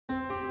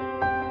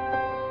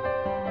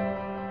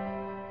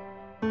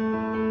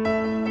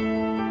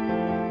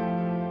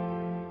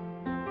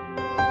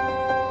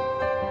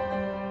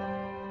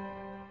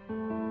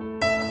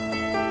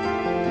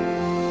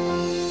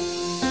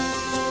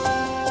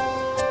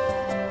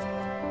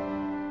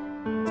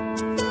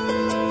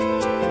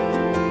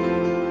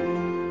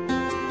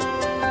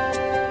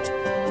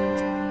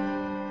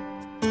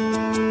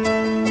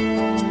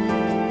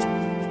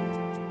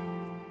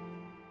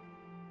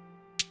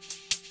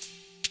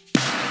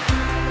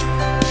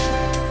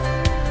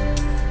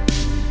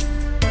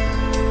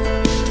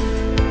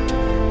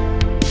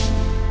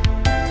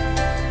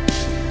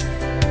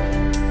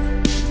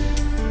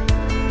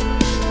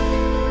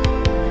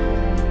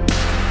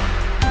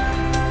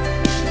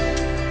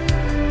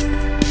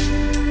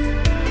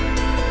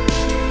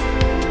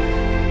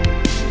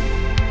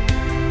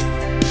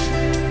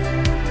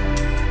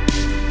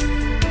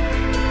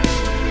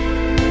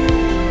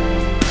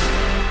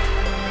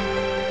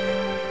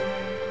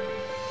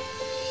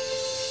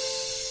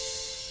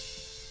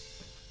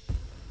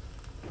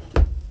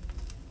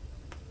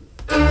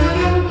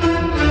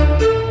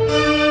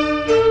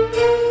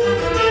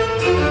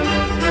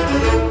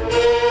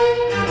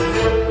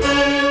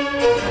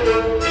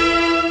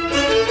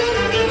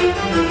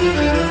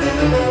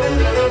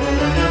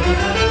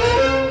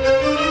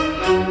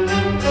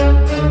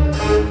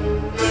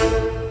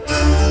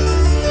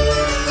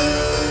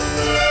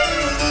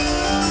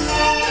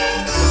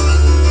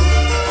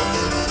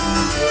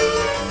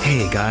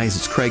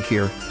Craig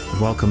here.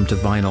 Welcome to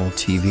Vinyl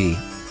TV.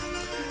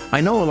 I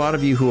know a lot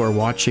of you who are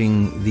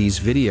watching these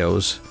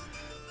videos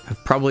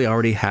have probably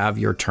already have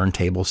your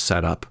turntable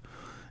set up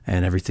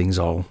and everything's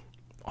all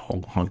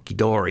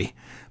hunky-dory.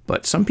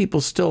 But some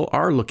people still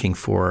are looking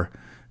for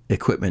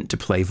equipment to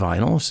play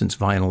vinyl, since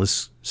vinyl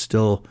is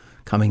still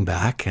coming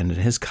back, and it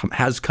has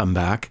come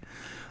back.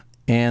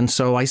 And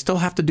so I still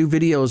have to do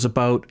videos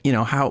about, you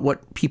know,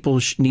 what people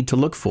need to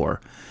look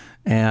for.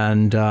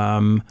 And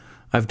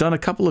I've done a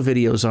couple of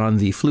videos on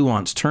the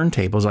Fluance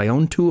turntables. I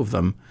own 2 of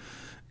them,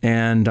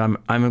 and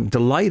I'm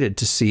delighted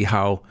to see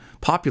how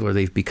popular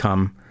they've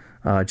become.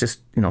 Just,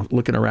 you know,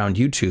 looking around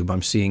YouTube,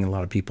 I'm seeing a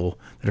lot of people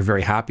that are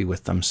very happy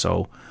with them.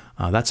 So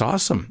that's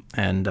awesome,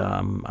 and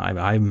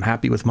I'm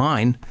happy with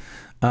mine.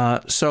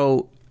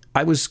 So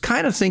I was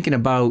kind of thinking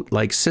about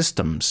like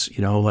systems,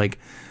 you know, like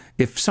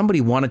if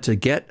somebody wanted to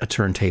get a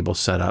turntable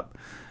set up,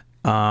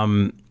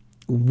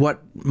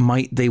 what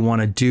might they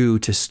want to do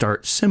to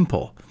start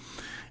simple?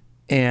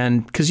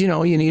 And because, you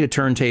know, you need a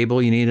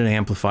turntable, you need an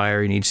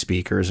amplifier, you need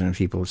speakers, and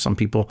some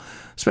people,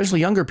 especially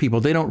younger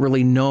people, they don't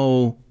really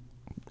know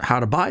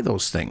how to buy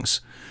those things.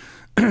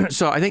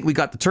 So I think we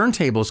got the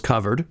turntables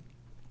covered,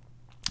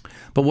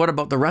 but what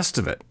about the rest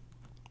of it?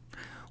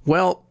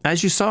 Well,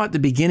 as you saw at the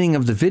beginning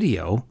of the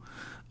video,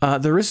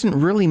 there isn't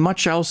really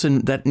much else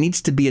that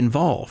needs to be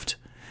involved.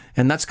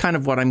 And that's kind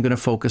of what I'm going to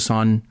focus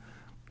on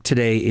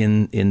today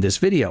in this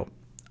video.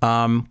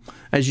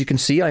 As you can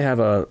see, I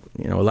have a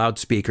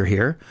loudspeaker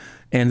here,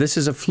 and this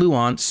is a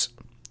Fluance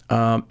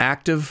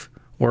active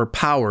or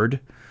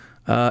powered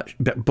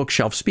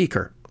bookshelf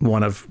speaker,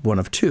 one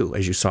of 2,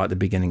 as you saw at the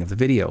beginning of the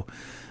video.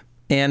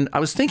 And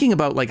I was thinking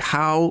about like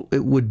how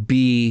it would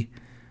be,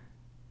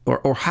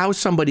 or how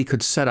somebody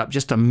could set up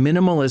just a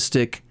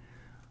minimalistic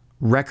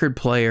record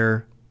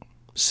player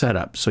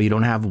setup, so you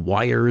don't have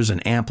wires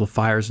and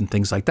amplifiers and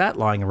things like that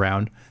lying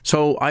around.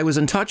 So I was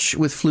in touch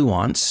with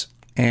Fluance,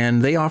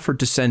 and they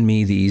offered to send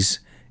me these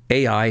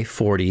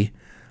Ai40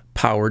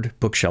 powered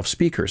bookshelf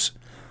speakers.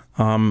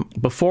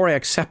 Before I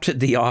accepted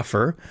the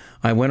offer,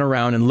 I went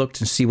around and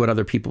looked and see what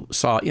other people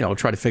saw, you know,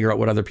 try to figure out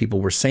what other people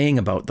were saying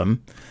about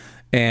them.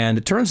 And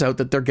it turns out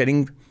that they're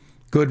getting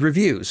good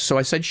reviews. So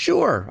I said,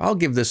 sure, I'll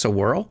give this a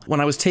whirl. When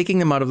I was taking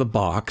them out of the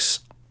box,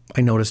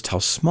 I noticed how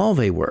small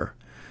they were.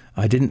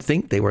 I didn't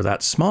think they were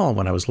that small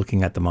when I was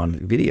looking at them on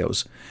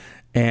videos.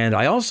 And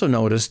I also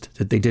noticed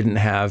that they didn't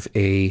have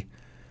a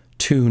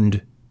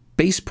tuned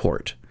bass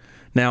port.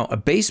 Now, a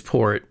bass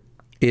port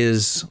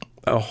is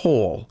a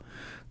hole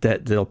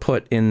that they'll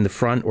put in the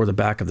front or the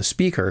back of the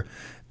speaker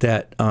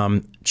that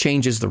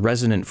changes the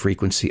resonant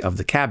frequency of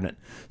the cabinet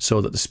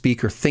so that the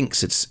speaker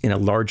thinks it's in a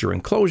larger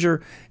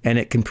enclosure and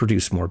it can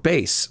produce more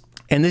bass.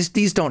 And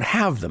these don't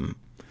have them.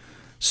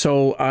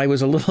 So I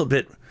was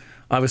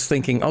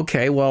thinking,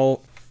 okay,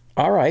 well,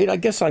 all right, I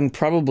guess I'm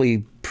probably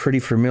pretty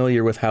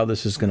familiar with how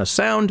this is going to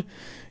sound.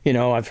 You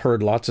know, I've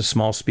heard lots of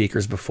small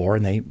speakers before,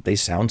 and they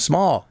sound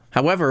small.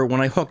 However, when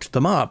I hooked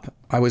them up,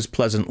 I was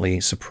pleasantly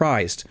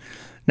surprised.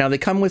 Now they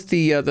come with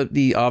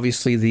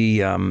obviously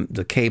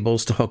the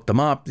cables to hook them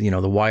up. You know,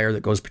 the wire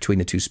that goes between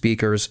the 2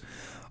 speakers,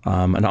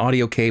 an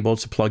audio cable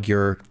to plug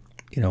your,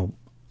 you know,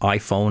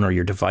 iPhone or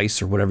your device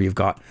or whatever you've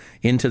got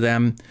into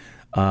them.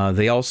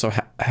 They also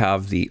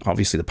have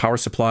obviously the power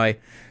supply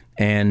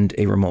and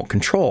a remote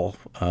control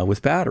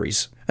with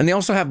batteries. And they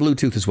also have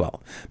Bluetooth as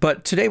well.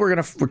 But today we're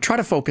try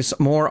to focus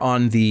more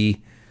on the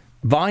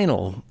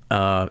vinyl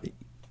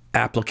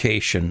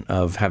application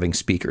of having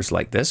speakers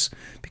like this,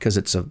 because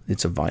it's a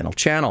vinyl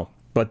channel.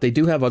 But they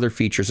do have other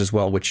features as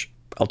well, which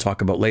I'll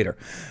talk about later.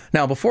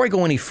 Now, before I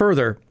go any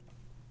further,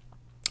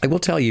 I will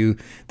tell you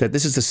that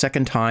this is the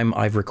 2nd time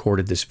I've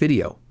recorded this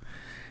video,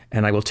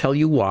 and I will tell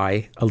you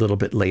why a little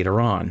bit later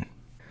on.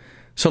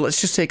 So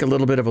let's just take a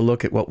little bit of a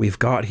look at what we've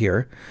got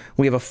here.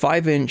 We have a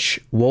 5-inch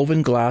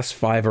woven glass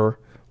fiber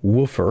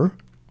woofer,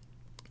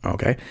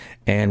 okay,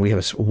 and we have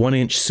a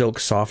 1-inch silk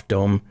soft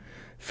dome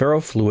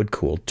ferrofluid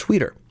cooled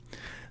tweeter.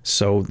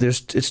 So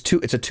it's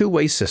a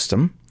 2-way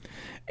system,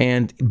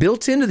 and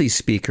built into these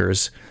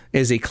speakers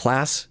is a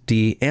Class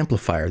D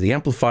amplifier. The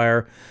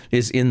amplifier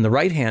is in the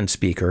right-hand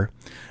speaker,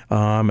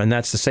 and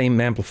that's the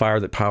same amplifier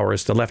that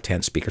powers the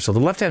left-hand speaker. So the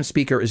left-hand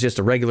speaker is just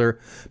a regular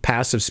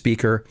passive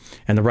speaker,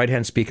 and the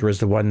right-hand speaker is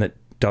the one that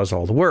does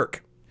all the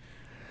work.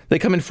 They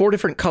come in 4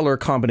 different color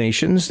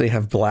combinations. They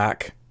have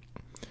black,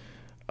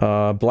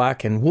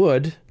 black and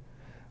wood,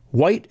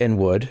 white and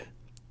wood,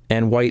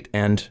 and white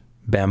and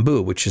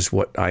bamboo, which is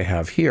what I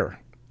have here.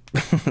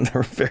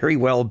 They're very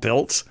well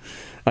built.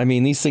 I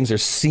mean, these things are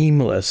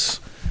seamless.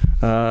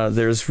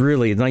 There's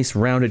really nice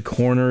rounded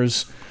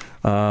corners.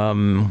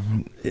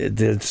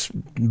 There's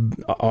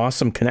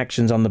awesome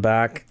connections on the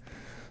back.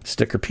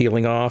 Sticker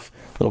peeling off.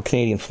 Little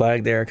Canadian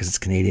flag there because it's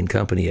Canadian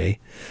company, eh?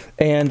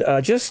 And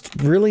just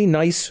really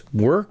nice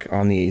work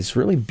on these.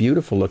 Really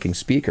beautiful looking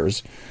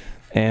speakers.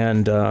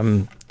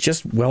 And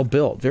just well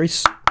built. Very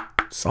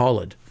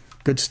solid.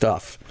 Good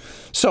stuff.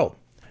 So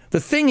the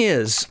thing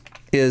is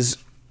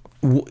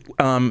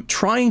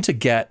trying to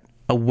get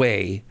a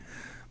way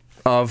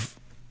of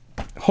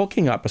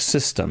hooking up a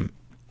system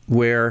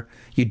where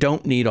you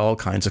don't need all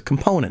kinds of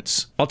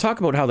components. I'll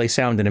talk about how they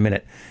sound in a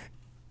minute.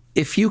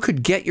 If you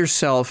could get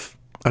yourself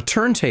a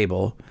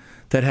turntable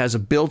that has a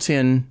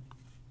built-in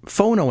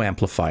phono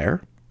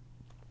amplifier,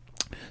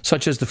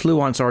 such as the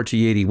Fluance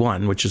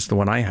RT81, which is the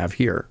one I have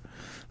here,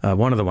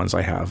 one of the ones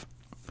I have,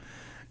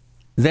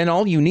 then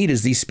all you need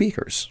is these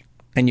speakers.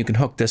 And you can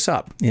hook this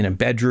up in a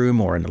bedroom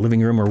or in the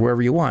living room or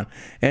wherever you want.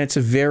 And it's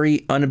a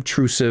very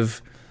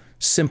unobtrusive,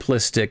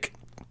 simplistic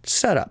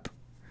setup.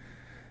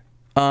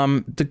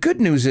 The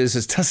good news is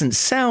it doesn't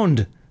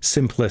sound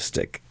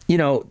simplistic. You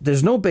know,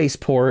 there's no bass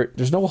port,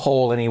 there's no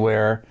hole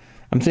anywhere.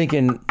 I'm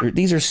thinking,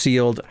 these are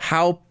sealed.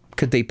 How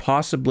could they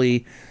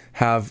possibly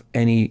have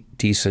any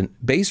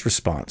decent bass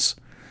response?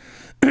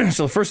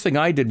 So the first thing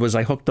I did was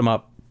I hooked them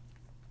up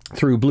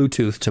through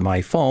Bluetooth to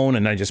my phone,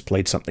 and I just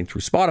played something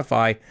through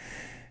Spotify.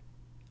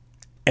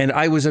 And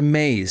I was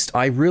amazed.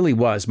 I really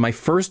was. My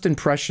first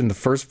impression, the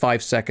first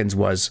 5 seconds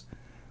was,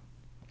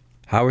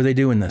 how are they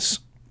doing this?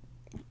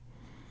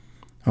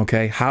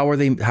 Okay, how are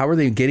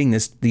they getting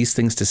these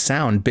things to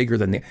sound bigger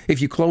than they?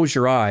 If you close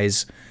your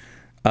eyes,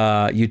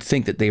 you'd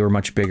think that they were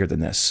much bigger than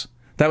this.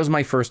 That was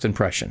my first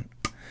impression.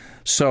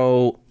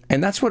 So,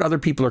 and that's what other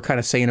people are kind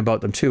of saying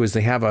about them too, is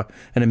they have an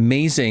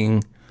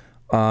amazing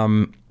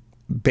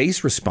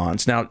bass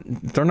response. Now,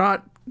 they're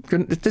not.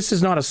 This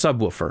is not a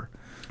subwoofer,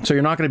 so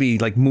you're not going to be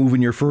like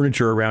moving your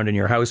furniture around in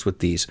your house with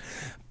these.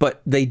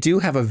 But they do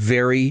have a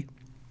very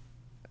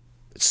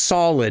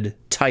solid,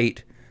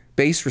 tight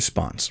bass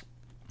response.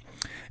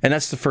 And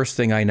that's the first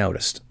thing I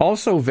noticed.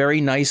 Also,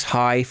 very nice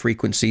high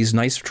frequencies,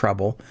 nice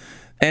treble,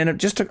 and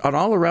just an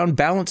all-around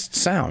balanced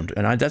sound.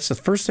 And that's the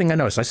first thing I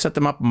noticed. I set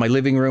them up in my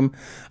living room.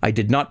 I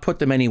did not put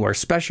them anywhere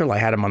special. I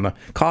had them on the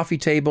coffee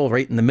table,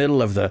 right in the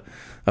middle of the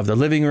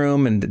living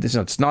room, and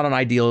it's not an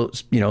ideal,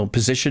 you know,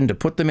 position to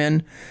put them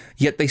in.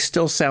 Yet they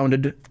still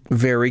sounded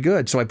very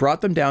good. So I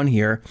brought them down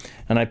here,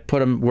 and I put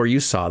them where you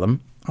saw them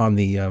on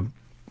the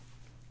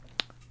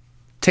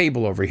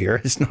table over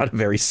here. It's not a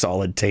very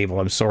solid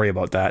table. I'm sorry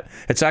about that.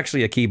 It's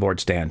actually a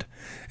keyboard stand.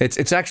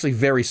 It's actually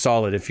very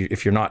solid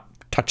if you're not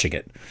touching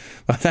it.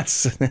 But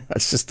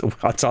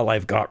that's all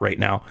I've got right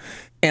now.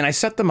 And I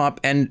set them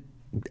up, and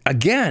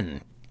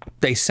again,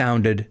 they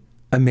sounded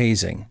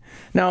amazing.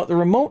 Now the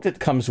remote that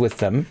comes with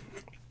them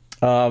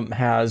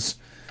has,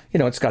 you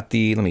know, it's got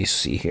the, let me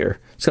see here.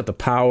 It's got the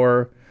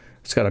power.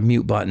 It's got a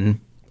mute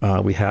button.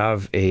 We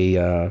have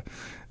a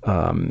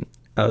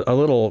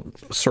little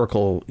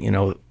circle, you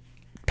know,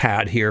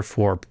 pad here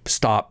for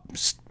stop,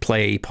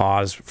 play,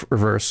 pause,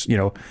 reverse, you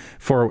know,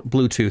 for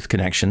Bluetooth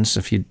connections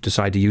if you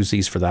decide to use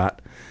these for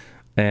that.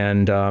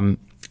 And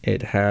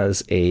it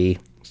has a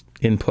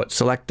input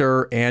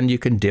selector, and you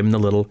can dim the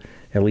little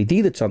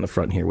LED that's on the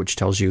front here, which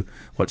tells you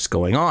what's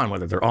going on,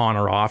 whether they're on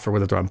or off, or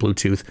whether they're on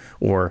Bluetooth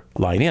or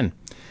line in.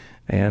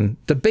 And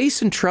the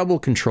bass and treble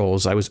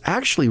controls I was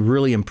actually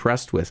really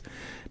impressed with,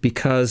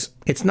 because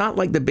it's not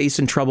like the bass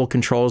and treble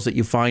controls that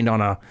you find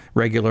on a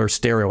regular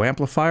stereo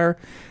amplifier.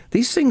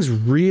 These things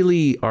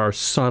really are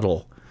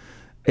subtle.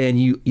 And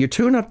you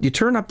turn up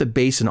the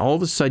bass, and all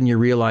of a sudden you're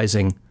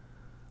realizing,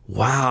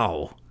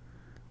 wow,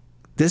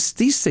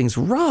 these things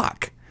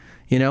rock,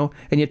 you know?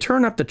 And you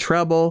turn up the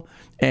treble,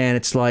 and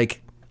it's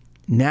like,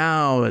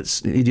 now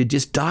you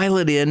just dial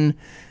it in,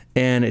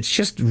 and it's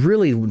just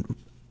really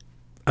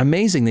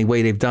amazing the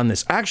way they've done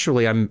this.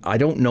 Actually, I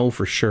don't know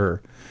for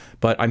sure,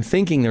 but I'm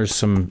thinking there's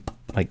some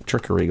like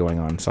trickery going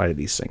on inside of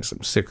these things,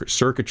 some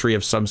circuitry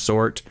of some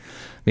sort,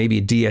 maybe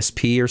a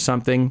DSP or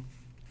something,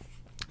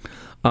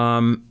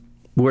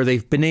 where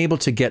they've been able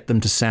to get them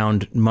to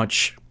sound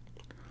much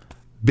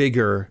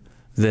bigger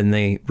than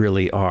they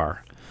really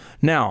are.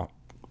 Now,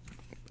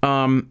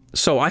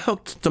 so I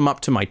hooked them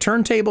up to my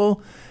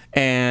turntable,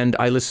 and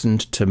I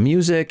listened to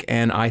music,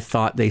 and I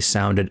thought they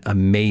sounded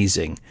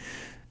amazing.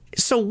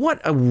 So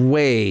what a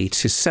way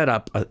to set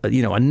up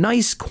a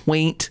nice,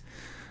 quaint,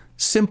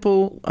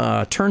 simple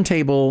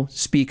turntable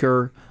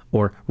speaker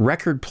or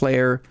record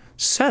player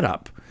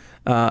setup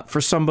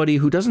for somebody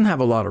who doesn't have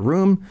a lot of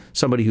room,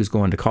 somebody who's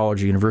going to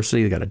college or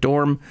university, they got a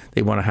dorm,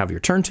 they want to have your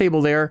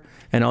turntable there,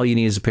 and all you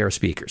need is a pair of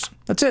speakers.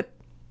 That's it.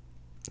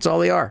 That's all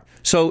they are.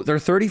 So they're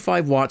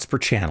 35 watts per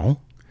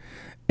channel,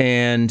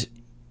 and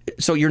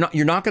so you're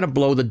not going to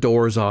blow the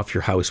doors off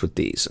your house with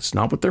these. It's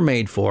not what they're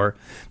made for.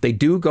 They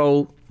do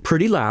go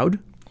pretty loud.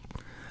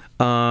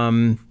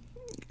 Loud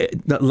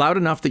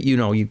enough that, you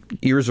know, your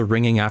ears are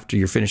ringing after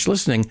you're finished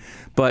listening,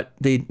 but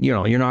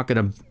you're not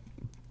going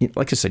to,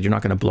 like I said, you're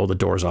not going to blow the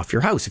doors off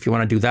your house. If you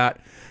want to do that,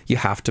 you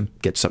have to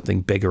get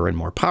something bigger and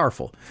more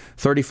powerful.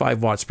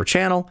 35 watts per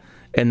channel,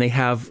 and they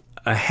have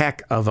a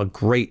heck of a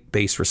great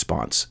bass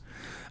response.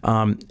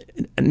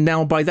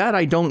 Now, by that,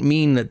 I don't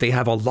mean that they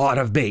have a lot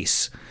of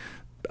bass.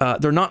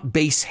 They're not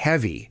bass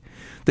heavy.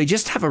 They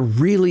just have a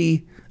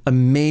really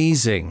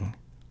amazing,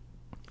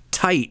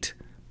 tight,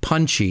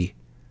 punchy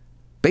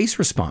bass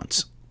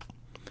response.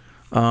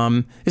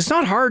 It's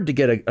not hard to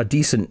get a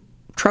decent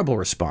treble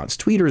response.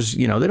 Tweeters,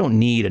 you know, they don't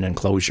need an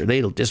enclosure.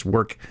 They'll just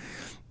work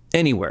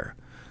anywhere.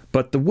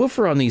 But the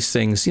woofer on these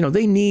things, you know,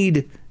 they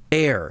need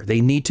air.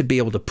 They need to be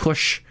able to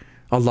push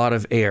a lot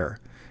of air.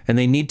 And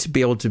they need to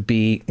be able to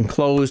be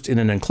enclosed in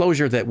an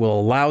enclosure that will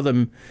allow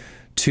them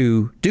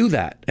to do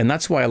that. And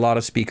that's why a lot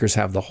of speakers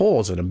have the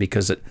holes in them,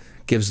 because it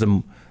gives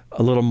them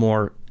a little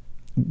more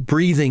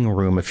breathing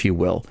room, if you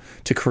will,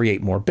 to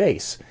create more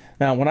bass.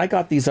 Now, when I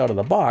got these out of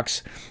the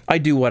box, I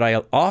do what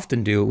I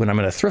often do when I'm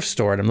at a thrift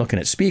store and I'm looking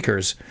at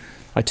speakers.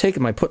 I take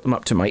them, I put them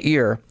up to my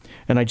ear,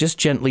 and I just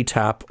gently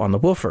tap on the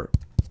woofer.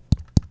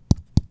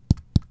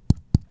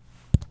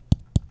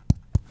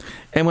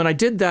 And when I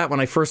did that, when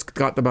I first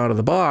got them out of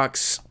the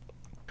box,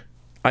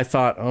 I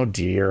thought, oh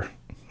dear,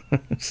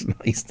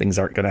 these things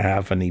aren't going to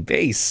have any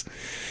bass.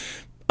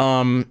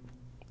 But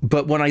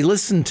when I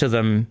listen to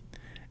them,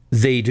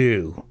 they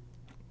do.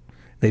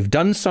 They've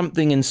done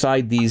something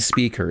inside these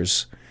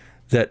speakers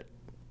that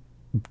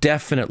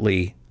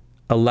definitely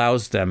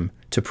allows them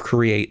to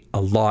create a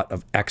lot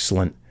of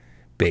excellent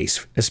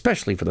bass,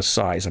 especially for the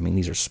size. I mean,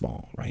 these are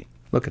small, right?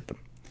 Look at them,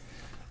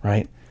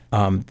 right?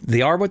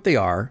 They are what they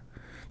are.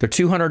 They're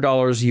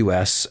 $200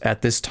 US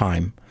at this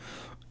time,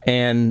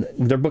 and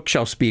they're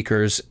bookshelf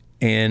speakers,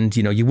 and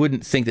you know, you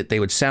wouldn't think that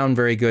they would sound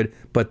very good,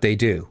 but they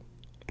do.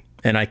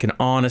 And I can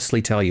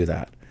honestly tell you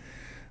that.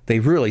 They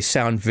really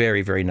sound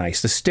very, very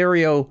nice. The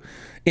stereo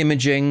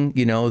imaging,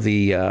 you know,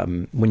 the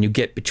when you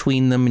get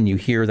between them and you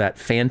hear that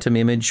phantom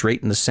image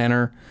right in the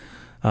center.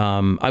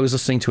 I was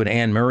listening to an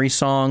Anne Murray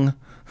song.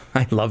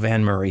 I love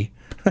Anne Murray.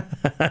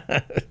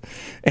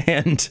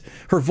 And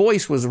her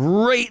voice was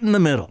right in the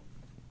middle.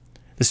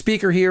 The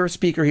speaker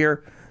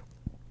here,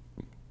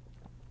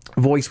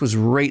 voice was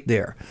right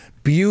there.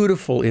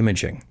 Beautiful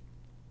imaging.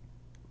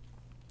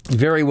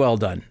 Very well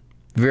done.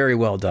 Very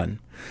well done.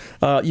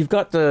 You've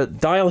got the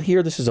dial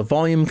here. This is a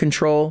volume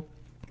control.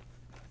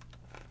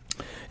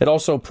 It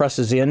also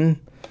presses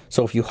in.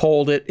 So if you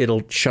hold it,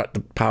 it'll shut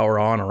the power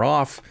on or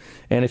off.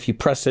 And if you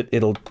press it,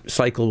 it'll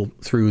cycle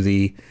through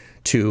the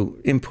two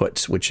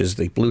inputs, which is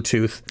the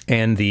Bluetooth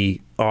and the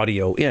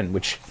audio in,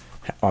 which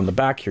on the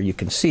back here you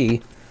can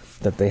see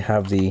that they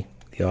have the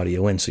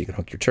audio in, so you can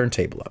hook your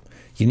turntable up.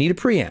 You need a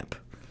preamp.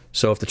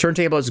 So if the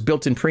turntable has a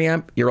built-in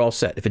preamp, you're all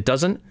set. If it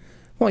doesn't,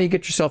 well, you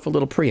get yourself a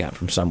little preamp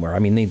from somewhere. I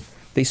mean,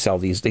 they sell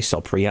these, they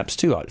sell preamps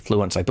too, at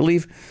Fluance, I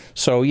believe.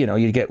 So, you know,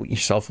 you get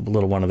yourself a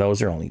little one of those.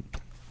 They're only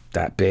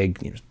that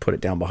big. You just put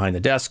it down behind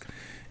the desk,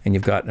 and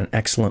you've got an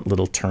excellent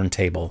little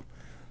turntable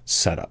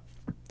setup.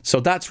 So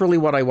that's really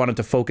what I wanted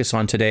to focus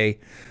on today.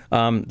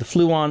 The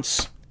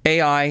Fluance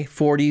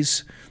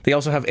Ai40s. They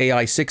also have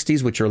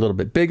Ai60s, which are a little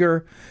bit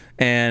bigger.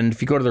 And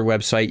if you go to their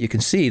website, you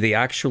can see they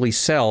actually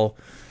sell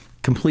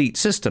complete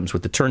systems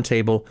with the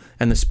turntable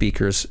and the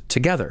speakers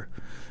together.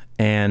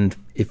 And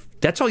if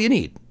that's all you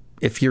need,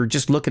 if you're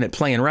just looking at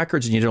playing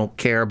records and you don't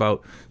care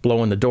about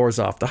blowing the doors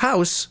off the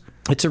house,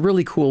 it's a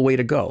really cool way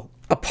to go.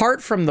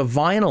 Apart from the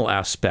vinyl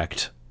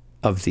aspect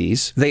of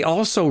these, they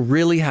also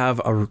really have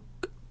a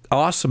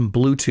awesome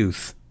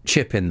Bluetooth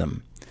chip in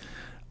them.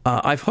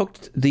 I've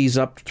hooked these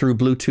up through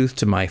Bluetooth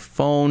to my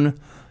phone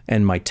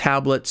and my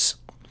tablets,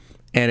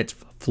 and it's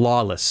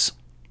flawless.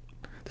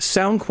 The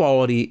sound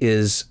quality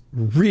is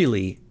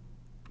really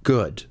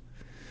good.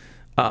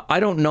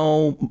 I don't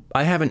know,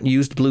 I haven't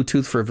used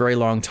Bluetooth for a very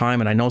long time,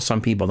 and I know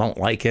some people don't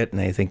like it and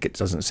they think it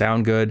doesn't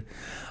sound good.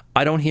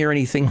 I don't hear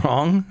anything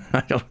wrong.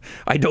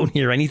 I don't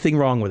hear anything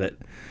wrong with it.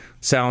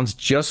 Sounds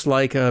just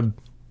like a,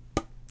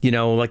 you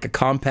know, like a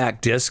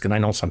compact disc, and I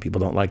know some people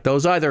don't like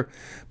those either,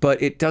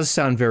 but it does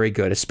sound very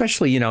good,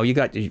 especially, you know, you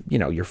got, you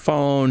know, your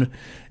phone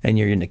and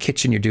you're in the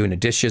kitchen, you're doing the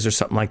dishes or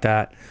something like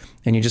that,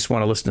 and you just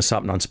want to listen to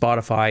something on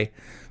Spotify.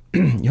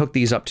 You hook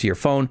these up to your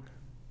phone.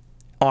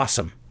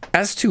 Awesome.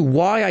 As to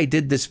why I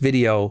did this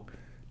video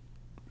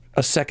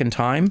a second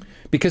time,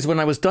 because when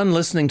I was done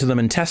listening to them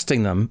and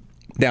testing them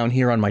down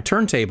here on my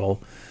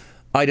turntable,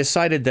 I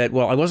decided that,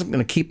 well, I wasn't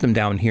going to keep them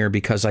down here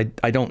because I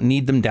don't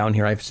need them down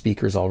here. I have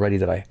speakers already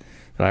that I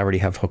already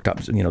have hooked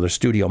up, you know, they're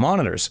studio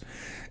monitors.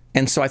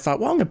 And so I thought,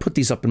 well, I'm going to put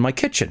these up in my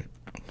kitchen.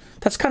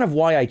 That's kind of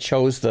why I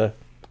chose the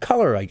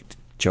color I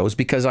chose,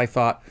 because I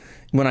thought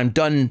when I'm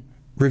done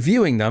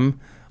reviewing them,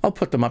 I'll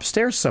put them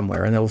upstairs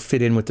somewhere and they'll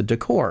fit in with the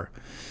decor.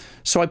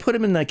 So I put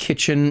them in the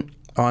kitchen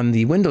on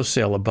the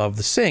windowsill above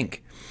the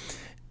sink.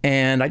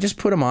 And I just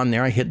put them on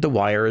there. I hid the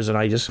wires and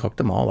I just hooked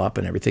them all up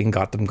and everything,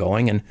 got them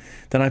going. And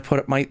then I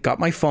got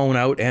my phone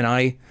out and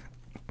I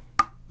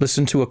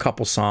listened to a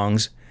couple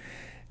songs.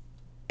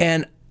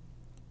 And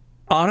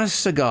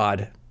honest to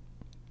God,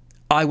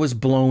 I was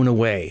blown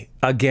away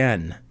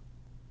again.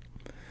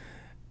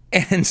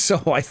 And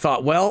so I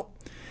thought, well,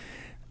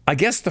 I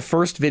guess the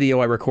first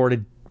video I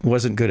recorded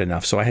wasn't good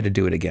enough, so I had to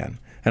do it again.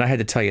 And I had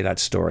to tell you that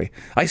story.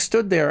 I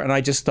stood there and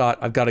I just thought,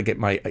 I've got to get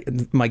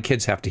my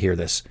kids have to hear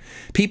this.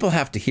 People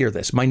have to hear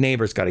this. My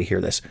neighbors got to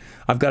hear this.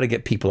 I've got to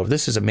get people over.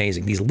 This is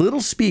amazing. These little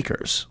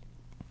speakers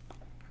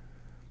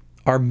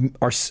are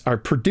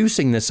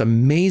producing this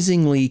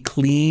amazingly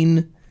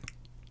clean,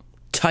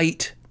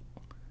 tight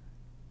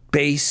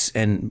bass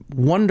and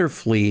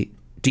wonderfully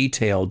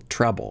detailed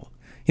treble.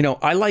 You know,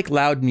 I like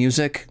loud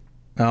music.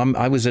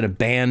 I was in a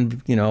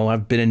band, you know,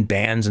 I've been in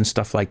bands and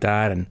stuff like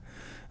that, and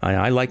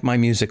I like my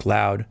music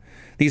loud.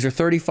 These are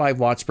 35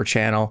 watts per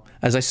channel.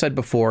 As I said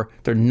before,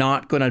 they're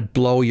not going to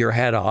blow your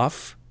head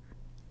off.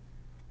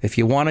 If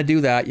you want to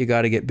do that, you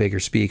got to get bigger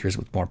speakers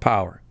with more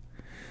power.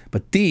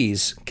 But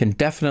these can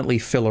definitely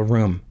fill a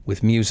room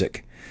with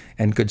music,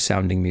 and good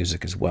sounding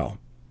music as well.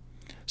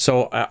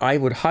 So I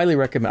would highly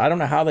recommend. I don't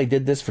know how they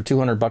did this for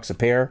 200 bucks a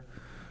pair,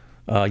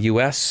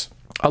 US.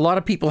 A lot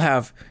of people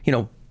have, you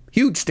know,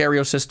 huge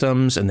stereo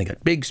systems, and they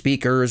got big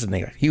speakers, and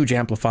they got huge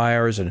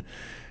amplifiers, and,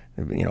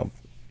 you know,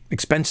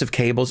 expensive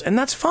cables, and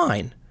that's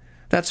fine.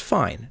 That's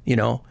fine, you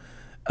know.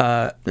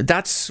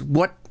 That's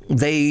what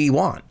they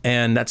want,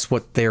 and that's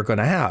what they're going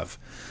to have.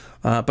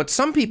 But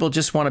some people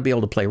just want to be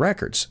able to play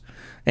records.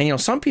 And, you know,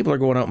 some people are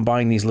going out and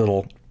buying these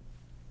little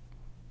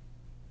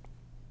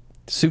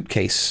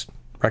suitcase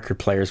record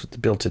players with the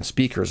built-in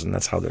speakers, and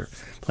that's how they're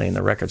playing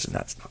the records, and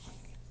that's not,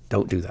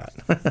 don't do that.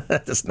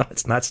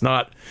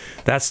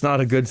 that's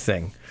not a good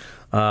thing.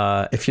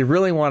 If you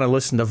really want to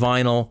listen to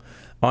vinyl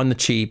on the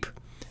cheap,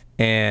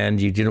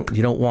 and you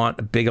don't want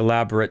a big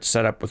elaborate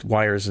setup with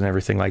wires and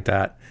everything like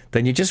that,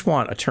 then you just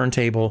want a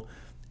turntable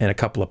and a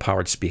couple of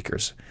powered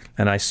speakers.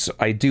 And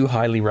I do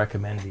highly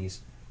recommend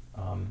these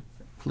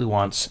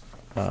Fluance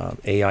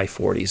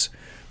Ai40s.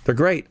 They're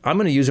great. I'm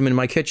going to use them in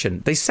my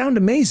kitchen. They sound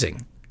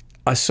amazing.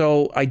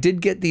 So I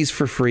did get these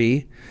for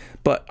free,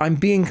 but I'm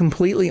being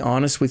completely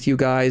honest with you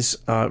guys.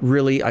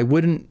 Really, I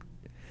wouldn't.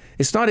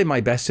 It's not in my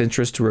best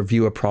interest to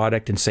review a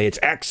product and say it's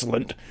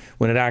excellent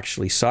when it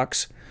actually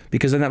sucks,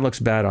 because then that looks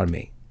bad on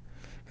me.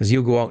 Because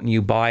you go out and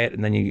you buy it,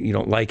 and then you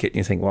don't like it, and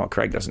you think, well,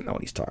 Craig doesn't know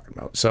what he's talking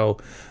about. So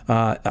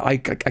I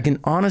can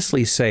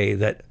honestly say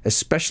that,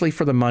 especially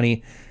for the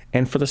money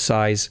and for the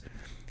size,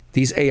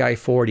 these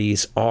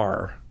Ai40s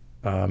are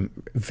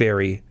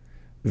very,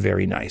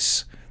 very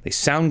nice. They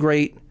sound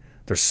great.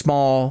 They're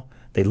small.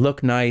 They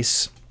look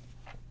nice.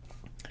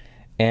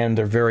 And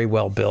they're very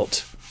well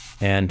built.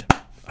 And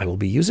I will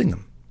be using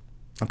them.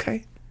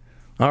 Okay?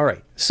 All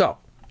right. So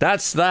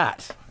that's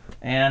that.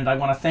 And I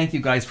want to thank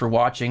you guys for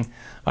watching.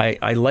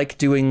 I like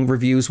doing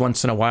reviews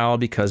once in a while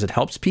because it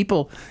helps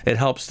people. It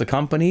helps the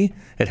company.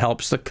 It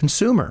helps the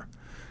consumer.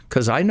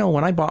 Because I know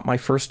when I bought my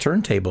first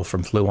turntable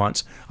from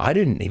Fluance, I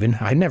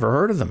never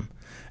heard of them.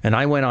 And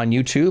I went on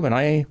YouTube and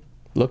I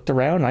looked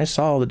around and I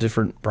saw all the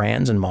different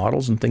brands and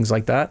models and things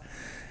like that.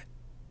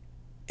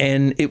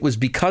 And it was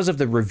because of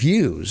the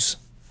reviews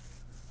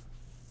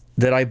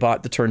that I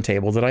bought the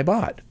turntable that I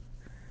bought.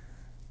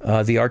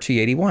 The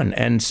RT81,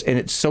 and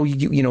it's so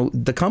you know,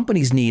 the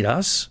companies need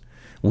us,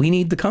 we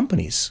need the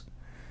companies,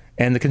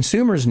 and the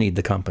consumers need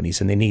the companies,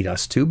 and they need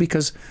us too,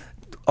 because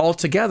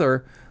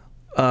altogether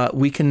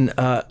we can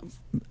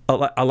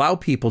allow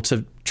people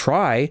to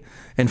try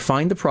and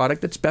find the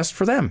product that's best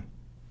for them,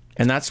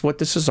 and that's what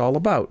this is all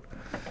about.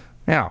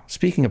 Now,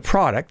 speaking of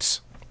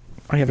products,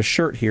 I have a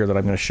shirt here that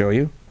I'm going to show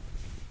you.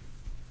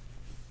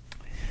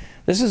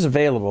 This is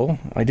available.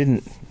 I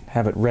didn't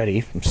have it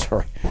ready. I'm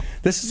sorry.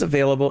 This is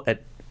available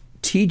at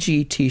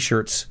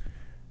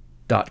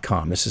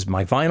tgtshirts.com. This is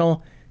my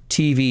vinyl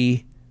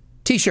TV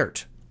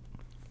t-shirt.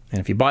 And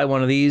if you buy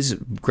one of these,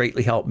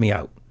 greatly help me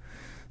out.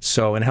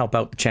 So, and help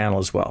out the channel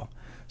as well.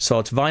 So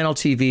it's vinyl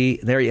TV.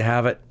 There you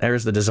have it.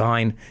 There's the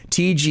design.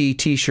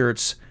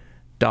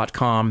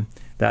 tgtshirts.com.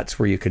 That's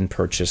where you can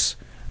purchase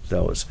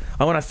those.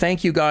 I want to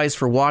thank you guys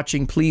for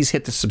watching. Please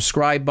hit the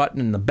subscribe button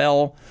and the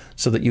bell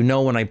so that you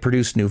know when I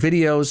produce new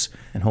videos.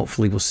 And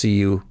hopefully we'll see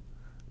you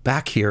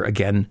back here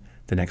again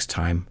the next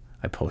time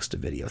I post a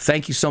video.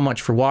 Thank you so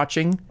much for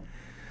watching,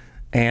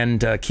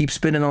 and keep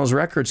spinning those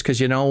records, because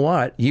you know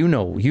what? You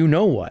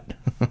know what?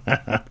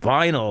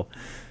 Vinyl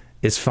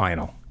is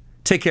final.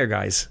 Take care,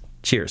 guys.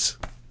 Cheers.